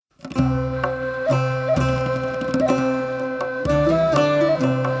Hi,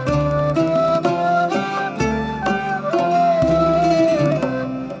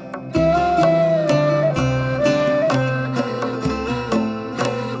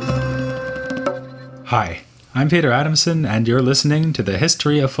 I'm Peter Adamson, and you're listening to the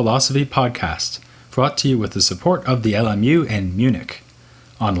History of Philosophy podcast, brought to you with the support of the LMU in Munich,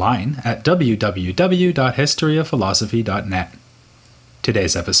 online at www.historyofphilosophy.net.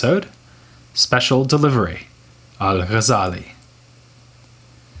 Today's episode, Special Delivery, Al-Ghazali.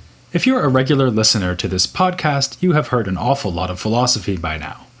 If you're a regular listener to this podcast, you have heard an awful lot of philosophy by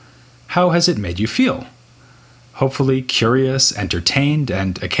now. How has it made you feel? Hopefully curious, entertained,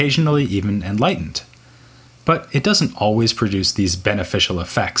 and occasionally even enlightened. But it doesn't always produce these beneficial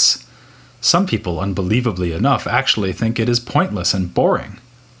effects. Some people, unbelievably enough, actually think it is pointless and boring.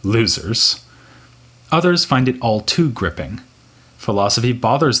 Losers. Others find it all too gripping. Philosophy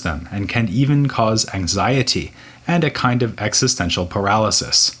bothers them and can even cause anxiety and a kind of existential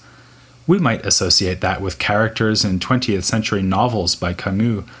paralysis. We might associate that with characters in 20th century novels by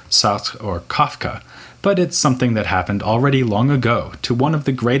Camus, Sartre, or Kafka, but it's something that happened already long ago to one of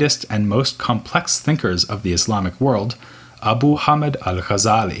the greatest and most complex thinkers of the Islamic world, Abu Hamid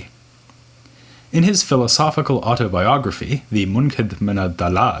al-Ghazali. In his philosophical autobiography, the Munqidh min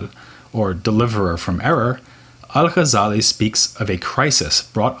ad-Dalal, or Deliverer from Error, al-Ghazali speaks of a crisis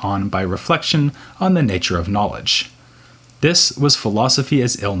brought on by reflection on the nature of knowledge. This was philosophy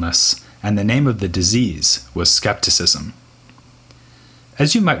as illness, and the name of the disease was skepticism.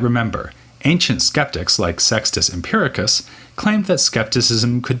 As you might remember, ancient skeptics like Sextus Empiricus claimed that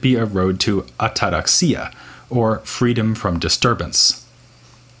skepticism could be a road to ataraxia, or freedom from disturbance.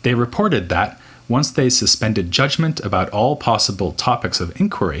 They reported that, once they suspended judgment about all possible topics of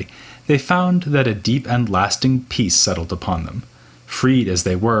inquiry, they found that a deep and lasting peace settled upon them, freed as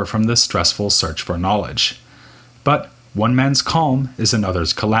they were from the stressful search for knowledge. But one man's calm is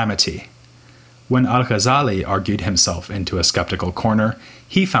another's calamity. When al-Ghazali argued himself into a skeptical corner,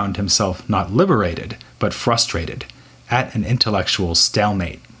 he found himself not liberated, but frustrated, at an intellectual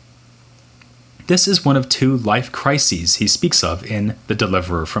stalemate. This is one of two life crises he speaks of in The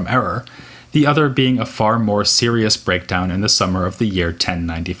Deliverer from Error, the other being a far more serious breakdown in the summer of the year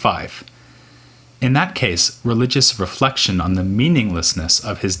 1095. In that case, religious reflection on the meaninglessness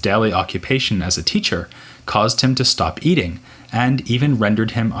of his daily occupation as a teacher caused him to stop eating, and even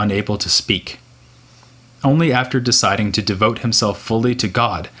rendered him unable to speak. Only after deciding to devote himself fully to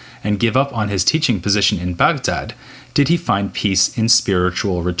God and give up on his teaching position in Baghdad did he find peace in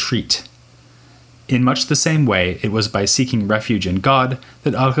spiritual retreat. In much the same way, it was by seeking refuge in God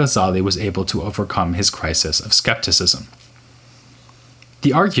that al-Ghazali was able to overcome his crisis of skepticism.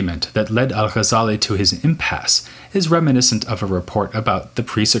 The argument that led al-Ghazali to his impasse is reminiscent of a report about the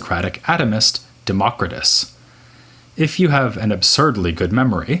pre-Socratic atomist Democritus. If you have an absurdly good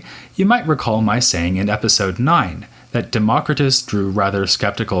memory, you might recall my saying in episode 9 that Democritus drew rather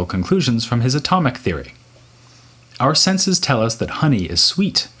skeptical conclusions from his atomic theory. Our senses tell us that honey is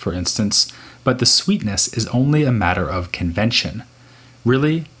sweet, for instance, but the sweetness is only a matter of convention.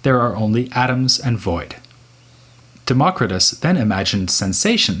 Really, there are only atoms and void. Democritus then imagined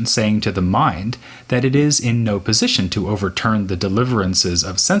sensation saying to the mind that it is in no position to overturn the deliverances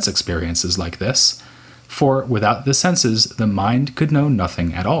of sense experiences like this, for without the senses the mind could know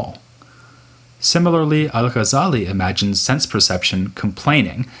nothing at all. Similarly, al-Ghazali imagines sense perception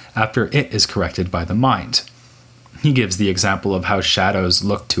complaining after it is corrected by the mind. He gives the example of how shadows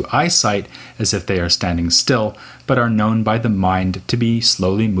look to eyesight as if they are standing still, but are known by the mind to be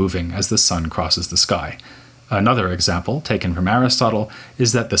slowly moving as the sun crosses the sky. Another example, taken from Aristotle,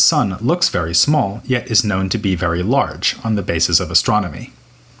 is that the sun looks very small, yet is known to be very large on the basis of astronomy.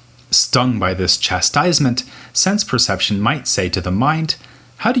 Stung by this chastisement, sense perception might say to the mind,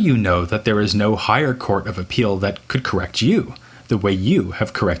 "How do you know that there is no higher court of appeal that could correct you, the way you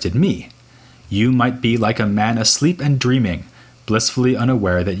have corrected me? You might be like a man asleep and dreaming, blissfully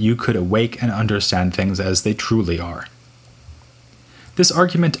unaware that you could awake and understand things as they truly are." This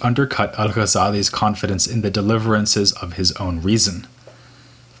argument undercut al-Ghazali's confidence in the deliverances of his own reason.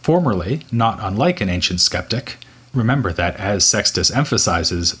 Formerly, not unlike an ancient skeptic, remember that, as Sextus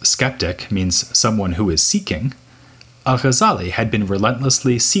emphasizes, skeptic means someone who is seeking, al-Ghazali had been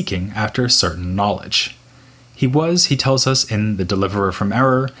relentlessly seeking after certain knowledge. He was, he tells us in The Deliverer from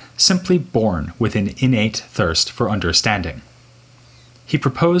Error, simply born with an innate thirst for understanding. He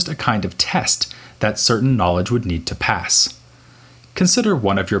proposed a kind of test that certain knowledge would need to pass. Consider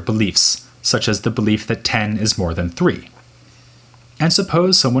one of your beliefs, such as the belief that 10 is more than 3. And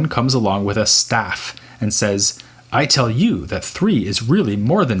suppose someone comes along with a staff and says, I tell you that 3 is really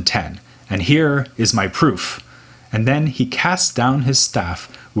more than 10, and here is my proof. And then he casts down his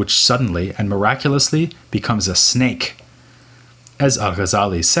staff, which suddenly and miraculously becomes a snake. As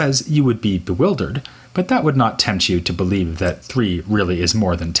Al-Ghazali says, you would be bewildered, but that would not tempt you to believe that 3 really is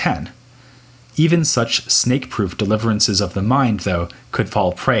more than 10. Even such snake-proof deliverances of the mind, though, could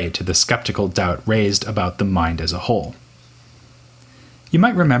fall prey to the skeptical doubt raised about the mind as a whole. You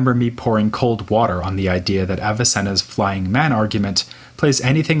might remember me pouring cold water on the idea that Avicenna's flying man argument plays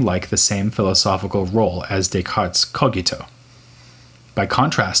anything like the same philosophical role as Descartes' cogito. By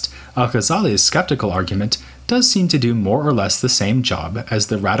contrast, Al-Ghazali's skeptical argument does seem to do more or less the same job as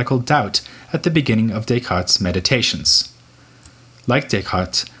the radical doubt at the beginning of Descartes' Meditations. Like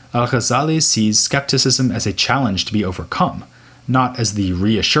Descartes, Al-Ghazali sees skepticism as a challenge to be overcome, not as the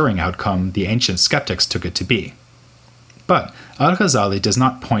reassuring outcome the ancient skeptics took it to be. But Al-Ghazali does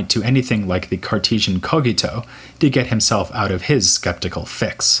not point to anything like the Cartesian cogito to get himself out of his skeptical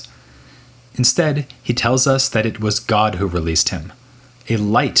fix. Instead, he tells us that it was God who released him. A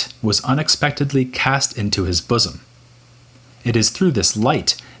light was unexpectedly cast into his bosom. It is through this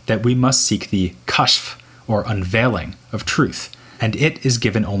light that we must seek the kashf, or unveiling, of truth, and it is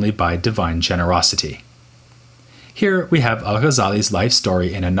given only by divine generosity. Here we have Al-Ghazali's life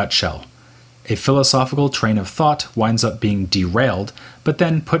story in a nutshell. A philosophical train of thought winds up being derailed, but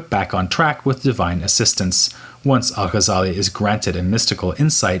then put back on track with divine assistance, once Al-Ghazali is granted a mystical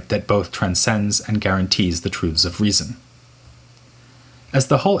insight that both transcends and guarantees the truths of reason. As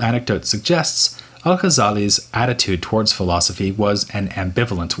the whole anecdote suggests, Al-Ghazali's attitude towards philosophy was an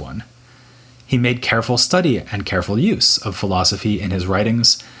ambivalent one. He made careful study and careful use of philosophy in his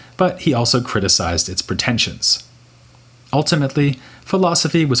writings, but he also criticized its pretensions. Ultimately,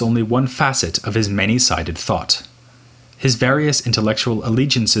 philosophy was only one facet of his many-sided thought. His various intellectual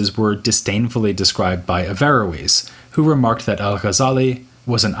allegiances were disdainfully described by Averroes, who remarked that Al-Ghazali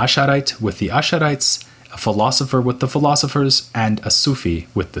was an Asharite with the Asharites, a philosopher with the philosophers, and a Sufi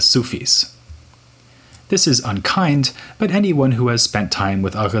with the Sufis. This is unkind, but anyone who has spent time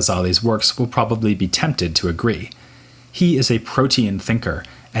with Al-Ghazali's works will probably be tempted to agree. He is a protean thinker,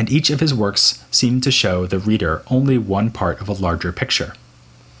 and each of his works seem to show the reader only one part of a larger picture.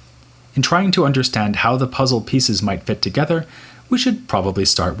 In trying to understand how the puzzle pieces might fit together, we should probably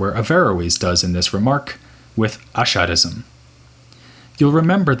start where Averroes does in this remark, with Asharism. You'll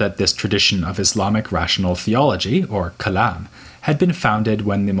remember that this tradition of Islamic rational theology, or kalam, had been founded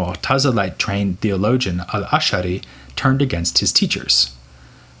when the Mu'tazilite-trained theologian al-Ash'ari turned against his teachers.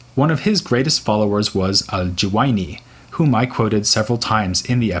 One of his greatest followers was al-Juwayni, whom I quoted several times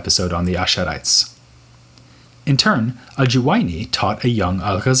in the episode on the Ash'arites. In turn, al-Juwayni taught a young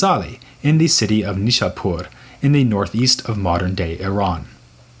al-Ghazali in the city of Nishapur in the northeast of modern-day Iran.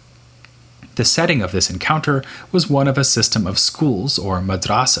 The setting of this encounter was one of a system of schools, or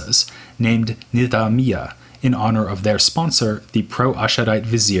madrasas, named Nidamiya, in honor of their sponsor, the pro-Asharite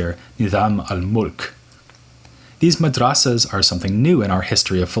vizier Nidam al-Mulk. These madrasas are something new in our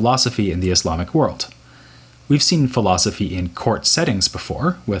history of philosophy in the Islamic world. We've seen philosophy in court settings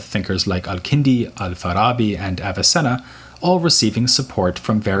before, with thinkers like Al-Kindi, Al-Farabi, and Avicenna all receiving support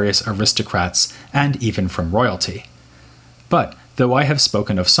from various aristocrats and even from royalty. But though I have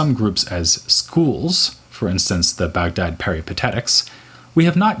spoken of some groups as schools, for instance the Baghdad Peripatetics, we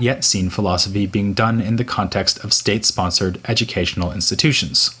have not yet seen philosophy being done in the context of state-sponsored educational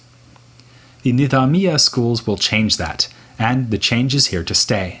institutions. The Nidamiya schools will change that, and the change is here to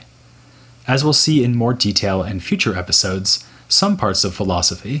stay. As we'll see in more detail in future episodes, some parts of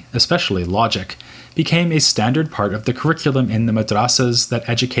philosophy, especially logic, became a standard part of the curriculum in the madrasas that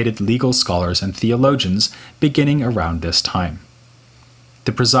educated legal scholars and theologians beginning around this time.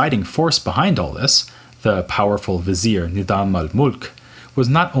 The presiding force behind all this, the powerful vizier Nidam al-Mulk, was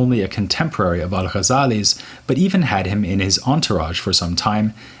not only a contemporary of Al-Ghazali's, but even had him in his entourage for some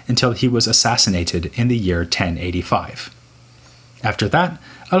time until he was assassinated in the year 1085. After that,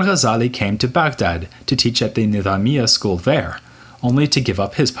 Al-Ghazali came to Baghdad to teach at the Nidamiya school there, only to give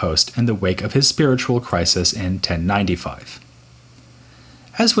up his post in the wake of his spiritual crisis in 1095.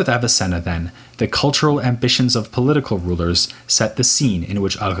 As with Avicenna, then, the cultural ambitions of political rulers set the scene in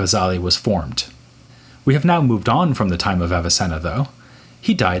which Al-Ghazali was formed. We have now moved on from the time of Avicenna, though.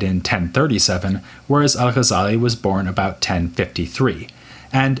 He died in 1037, whereas Al-Ghazali was born about 1053,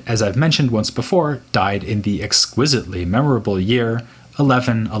 and, as I've mentioned once before, died in the exquisitely memorable year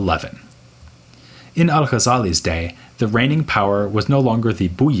 1111. In Al-Ghazali's day, the reigning power was no longer the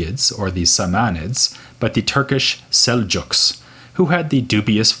Buyids or the Samanids, but the Turkish Seljuks, who had the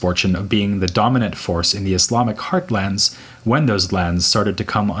dubious fortune of being the dominant force in the Islamic heartlands when those lands started to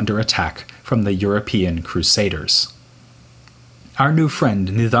come under attack from the European Crusaders. Our new friend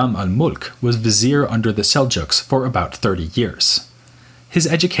Nizam al-Mulk was vizier under the Seljuks for about 30 years. His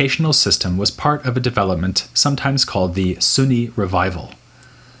educational system was part of a development sometimes called the Sunni Revival.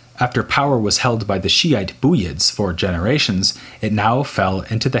 After power was held by the Shiite Buyids for generations, it now fell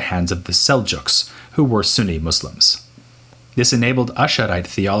into the hands of the Seljuks, who were Sunni Muslims. This enabled Asharite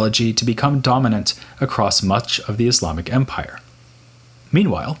theology to become dominant across much of the Islamic Empire.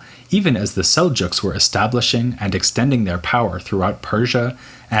 Meanwhile, even as the Seljuks were establishing and extending their power throughout Persia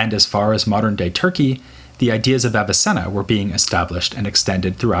and as far as modern-day Turkey, the ideas of Avicenna were being established and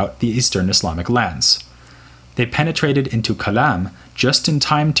extended throughout the Eastern Islamic lands. They penetrated into Kalam just in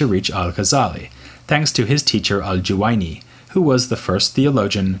time to reach al-Ghazali, thanks to his teacher al-Juwayni, who was the first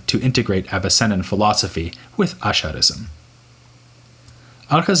theologian to integrate Avicennan philosophy with Asharism.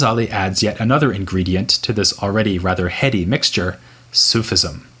 Al-Ghazali adds yet another ingredient to this already rather heady mixture,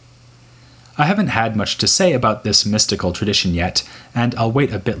 Sufism. I haven't had much to say about this mystical tradition yet, and I'll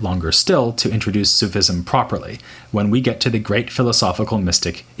wait a bit longer still to introduce Sufism properly, when we get to the great philosophical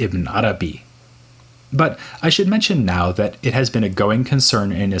mystic Ibn Arabi. But I should mention now that it has been a going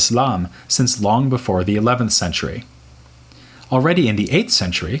concern in Islam since long before the 11th century. Already in the 8th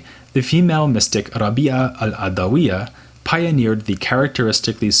century, the female mystic Rabi'a al-Adawiyya pioneered the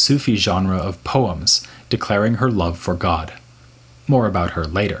characteristically Sufi genre of poems, declaring her love for God. More about her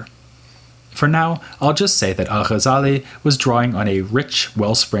later. For now, I'll just say that al-Ghazali was drawing on a rich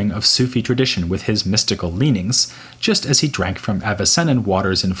wellspring of Sufi tradition with his mystical leanings, just as he drank from Avicennan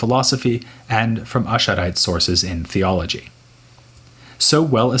waters in philosophy and from Asharite sources in theology. So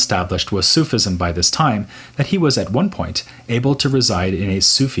well established was Sufism by this time that he was at one point able to reside in a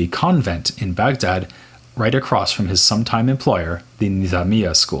Sufi convent in Baghdad, right across from his sometime employer, the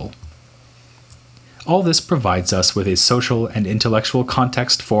Nizamiya school. All this provides us with a social and intellectual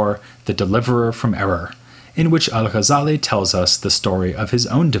context for The Deliverer from Error, in which al-Ghazali tells us the story of his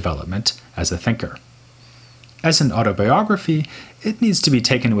own development as a thinker. As an autobiography, it needs to be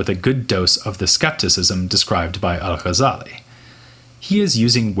taken with a good dose of the skepticism described by al-Ghazali. He is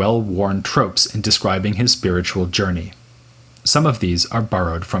using well-worn tropes in describing his spiritual journey. Some of these are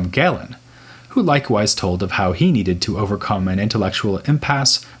borrowed from Galen, who likewise told of how he needed to overcome an intellectual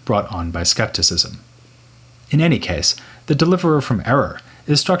impasse brought on by skepticism. In any case, The Deliverer from Error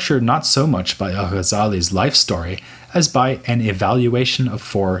is structured not so much by al-Ghazali's life story as by an evaluation of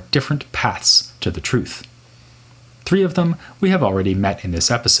 4 different paths to the truth. 3 of them we have already met in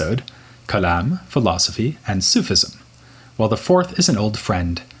this episode: Kalam, philosophy, and Sufism, while the 4th is an old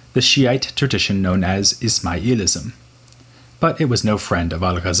friend, the Shiite tradition known as Ismailism. But it was no friend of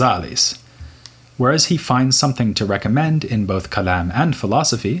al-Ghazali's. Whereas he finds something to recommend in both Kalam and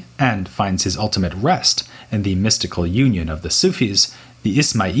philosophy, and finds his ultimate rest in the mystical union of the Sufis, the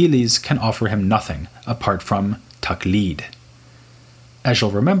Ismailis can offer him nothing apart from taqlid. As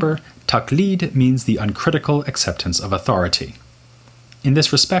you'll remember, taqlid means the uncritical acceptance of authority. In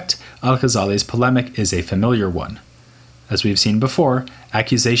this respect, al-Ghazali's polemic is a familiar one. As we've seen before,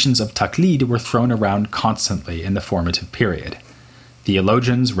 accusations of taqlid were thrown around constantly in the formative period.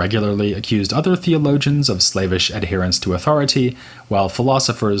 Theologians regularly accused other theologians of slavish adherence to authority, while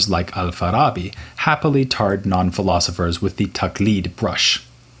philosophers like al-Farabi happily tarred non-philosophers with the taqlid brush.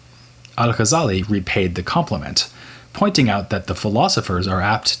 Al-Ghazali repaid the compliment, pointing out that the philosophers are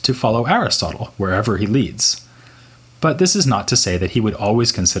apt to follow Aristotle wherever he leads. But this is not to say that he would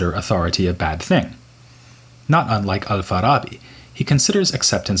always consider authority a bad thing. Not unlike al-Farabi, he considers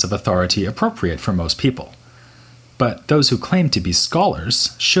acceptance of authority appropriate for most people. But those who claim to be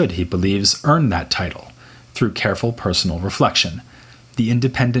scholars should, he believes, earn that title through careful personal reflection, the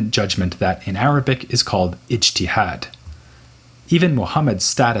independent judgment that in Arabic is called ijtihad. Even Muhammad's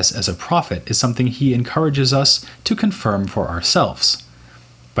status as a prophet is something he encourages us to confirm for ourselves.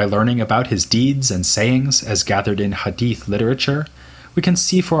 By learning about his deeds and sayings as gathered in hadith literature, we can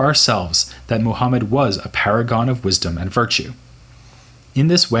see for ourselves that Muhammad was a paragon of wisdom and virtue. In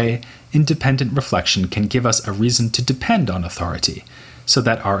this way, independent reflection can give us a reason to depend on authority, so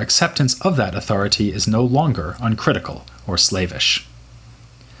that our acceptance of that authority is no longer uncritical or slavish.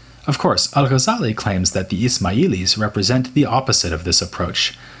 Of course, al-Ghazali claims that the Ismailis represent the opposite of this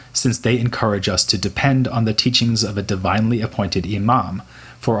approach, since they encourage us to depend on the teachings of a divinely appointed imam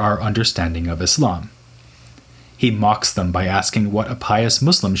for our understanding of Islam. He mocks them by asking what a pious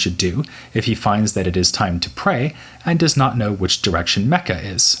Muslim should do if he finds that it is time to pray and does not know which direction Mecca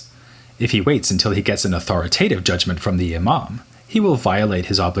is. If he waits until he gets an authoritative judgment from the imam, he will violate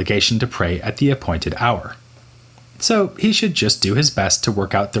his obligation to pray at the appointed hour. So he should just do his best to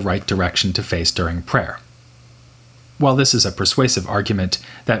work out the right direction to face during prayer. While this is a persuasive argument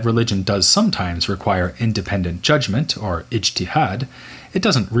that religion does sometimes require independent judgment, or ijtihad, it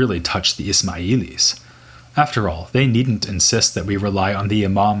doesn't really touch the Ismailis. After all, they needn't insist that we rely on the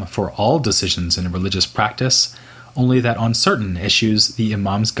imam for all decisions in religious practice, only that on certain issues the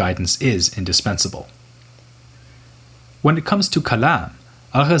imam's guidance is indispensable. When it comes to kalam,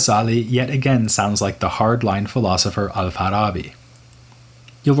 Al-Ghazali yet again sounds like the hardline philosopher Al-Farabi.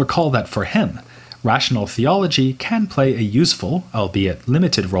 You'll recall that for him, rational theology can play a useful, albeit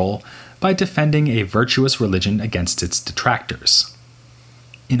limited role by defending a virtuous religion against its detractors.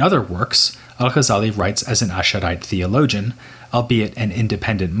 In other works, Al-Ghazali writes as an Asharite theologian, albeit an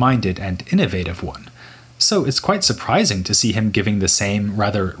independent-minded and innovative one, so it's quite surprising to see him giving the same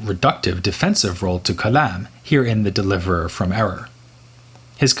rather reductive defensive role to Kalam here in The Deliverer from Error.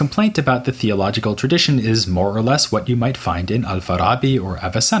 His complaint about the theological tradition is more or less what you might find in Al-Farabi or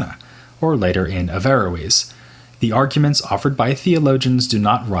Avicenna, or later in Averroes. The arguments offered by theologians do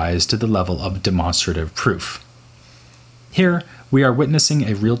not rise to the level of demonstrative proof. Here, we are witnessing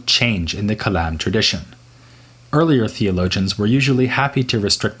a real change in the Kalam tradition. Earlier theologians were usually happy to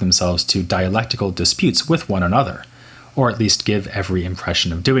restrict themselves to dialectical disputes with one another, or at least give every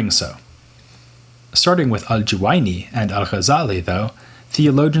impression of doing so. Starting with Al-Juwayni and Al-Ghazali, though,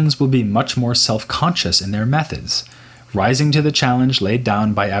 theologians will be much more self-conscious in their methods, rising to the challenge laid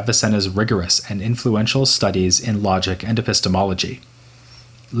down by Avicenna's rigorous and influential studies in logic and epistemology.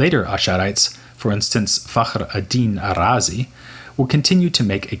 Later Ash'arites, for instance Fakhr ad-Din ar-Razi, will continue to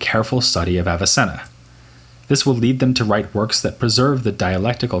make a careful study of Avicenna. This will lead them to write works that preserve the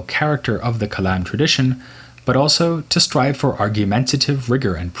dialectical character of the Kalam tradition, but also to strive for argumentative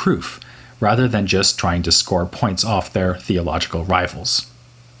rigor and proof, rather than just trying to score points off their theological rivals.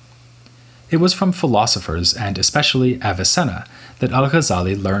 It was from philosophers, and especially Avicenna, that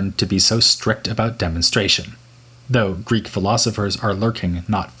Al-Ghazali learned to be so strict about demonstration, though Greek philosophers are lurking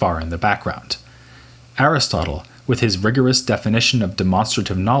not far in the background. Aristotle, with his rigorous definition of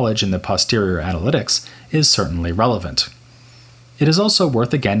demonstrative knowledge in the Posterior Analytics, is certainly relevant. It is also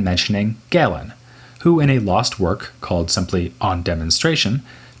worth again mentioning Galen, who in a lost work called simply On Demonstration,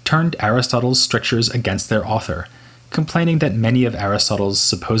 turned Aristotle's strictures against their author, complaining that many of Aristotle's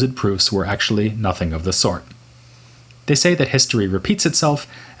supposed proofs were actually nothing of the sort. They say that history repeats itself,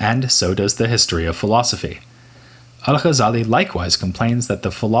 and so does the history of philosophy. Al-Ghazali likewise complains that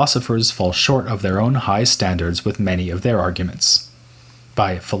the philosophers fall short of their own high standards with many of their arguments.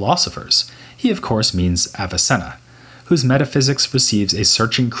 By philosophers, he of course means Avicenna, whose metaphysics receives a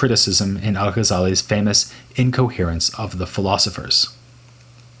searching criticism in Al-Ghazali's famous Incoherence of the Philosophers.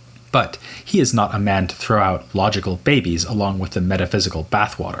 But he is not a man to throw out logical babies along with the metaphysical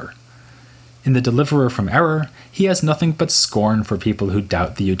bathwater. In The Deliverer from Error, he has nothing but scorn for people who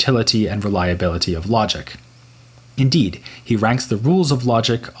doubt the utility and reliability of logic. Indeed, he ranks the rules of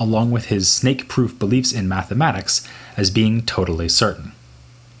logic along with his snake-proof beliefs in mathematics as being totally certain.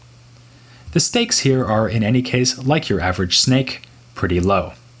 The stakes here are, in any case, like your average snake, pretty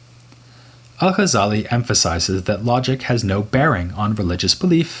low. Al-Ghazali emphasizes that logic has no bearing on religious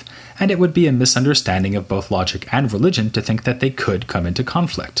belief, and it would be a misunderstanding of both logic and religion to think that they could come into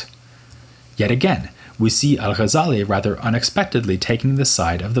conflict. Yet again, we see Al-Ghazali rather unexpectedly taking the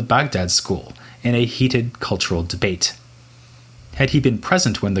side of the Baghdad school in a heated cultural debate. Had he been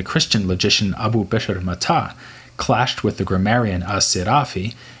present when the Christian logician Abu Bishr Matah clashed with the grammarian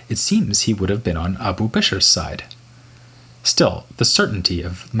As-Sirafi, it seems he would have been on Abu Bishr's side. Still, the certainty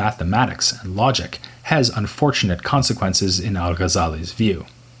of mathematics and logic has unfortunate consequences in Al-Ghazali's view.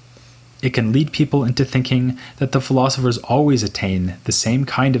 It can lead people into thinking that the philosophers always attain the same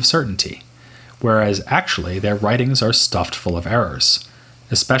kind of certainty, whereas actually their writings are stuffed full of errors,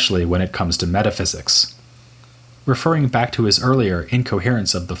 especially when it comes to metaphysics. Referring back to his earlier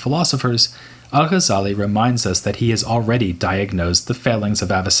Incoherence of the Philosophers, Al-Ghazali reminds us that he has already diagnosed the failings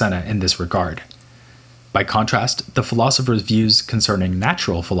of Avicenna in this regard. By contrast, the philosophers' views concerning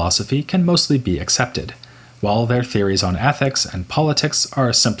natural philosophy can mostly be accepted, while their theories on ethics and politics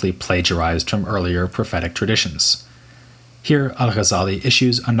are simply plagiarized from earlier prophetic traditions. Here, Al-Ghazali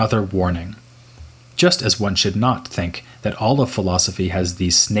issues another warning. Just as one should not think that all of philosophy has the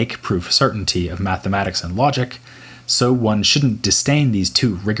snake-proof certainty of mathematics and logic, so one shouldn't disdain these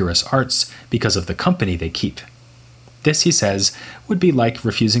two rigorous arts because of the company they keep. This, he says, would be like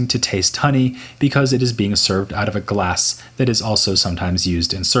refusing to taste honey because it is being served out of a glass that is also sometimes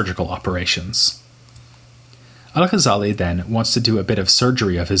used in surgical operations. Al-Ghazali then wants to do a bit of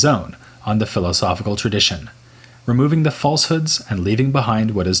surgery of his own on the philosophical tradition, removing the falsehoods and leaving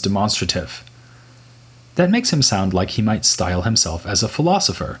behind what is demonstrative. That makes him sound like he might style himself as a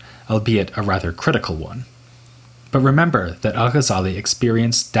philosopher, albeit a rather critical one. But remember that Al-Ghazali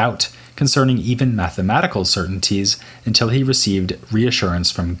experienced doubt concerning even mathematical certainties until he received reassurance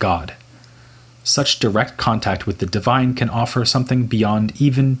from God. Such direct contact with the divine can offer something beyond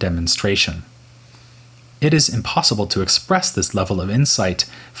even demonstration. It is impossible to express this level of insight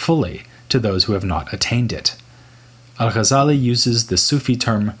fully to those who have not attained it. Al-Ghazali uses the Sufi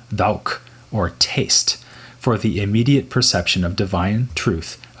term dhawq, or taste, for the immediate perception of divine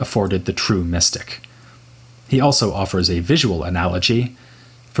truth afforded the true mystic. He also offers a visual analogy.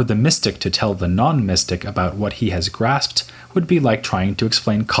 For the mystic to tell the non-mystic about what he has grasped would be like trying to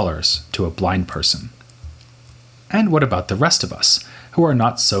explain colors to a blind person. And what about the rest of us, who are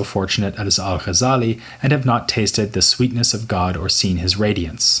not so fortunate as Al-Ghazali and have not tasted the sweetness of God or seen his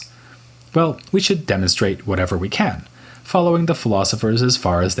radiance? Well, we should demonstrate whatever we can, following the philosophers as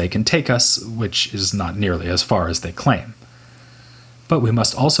far as they can take us, which is not nearly as far as they claim. But we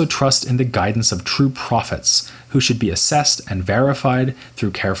must also trust in the guidance of true prophets, who should be assessed and verified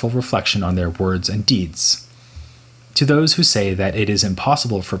through careful reflection on their words and deeds. To those who say that it is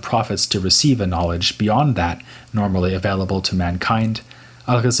impossible for prophets to receive a knowledge beyond that normally available to mankind,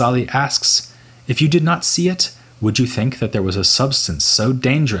 Al-Ghazali asks, if you did not see it, would you think that there was a substance so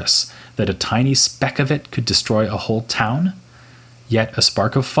dangerous that a tiny speck of it could destroy a whole town? Yet a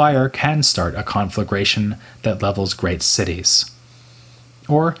spark of fire can start a conflagration that levels great cities.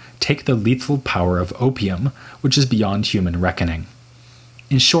 Or take the lethal power of opium, which is beyond human reckoning.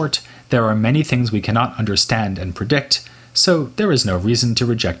 In short, there are many things we cannot understand and predict, so there is no reason to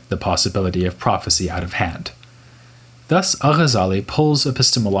reject the possibility of prophecy out of hand. Thus, Al-Ghazali pulls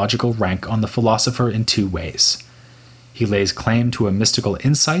epistemological rank on the philosopher in two ways. He lays claim to a mystical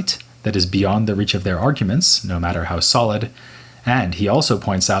insight that is beyond the reach of their arguments, no matter how solid, and he also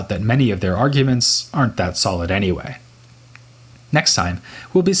points out that many of their arguments aren't that solid anyway. Next time,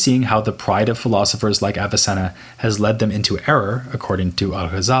 we'll be seeing how the pride of philosophers like Avicenna has led them into error, according to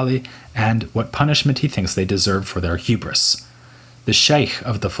Al-Ghazali, and what punishment he thinks they deserve for their hubris. The sheikh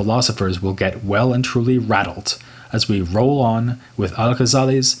of the philosophers will get well and truly rattled as we roll on with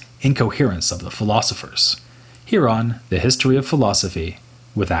Al-Ghazali's Incoherence of the Philosophers, here on The History of Philosophy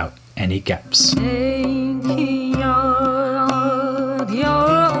Without Any Gaps.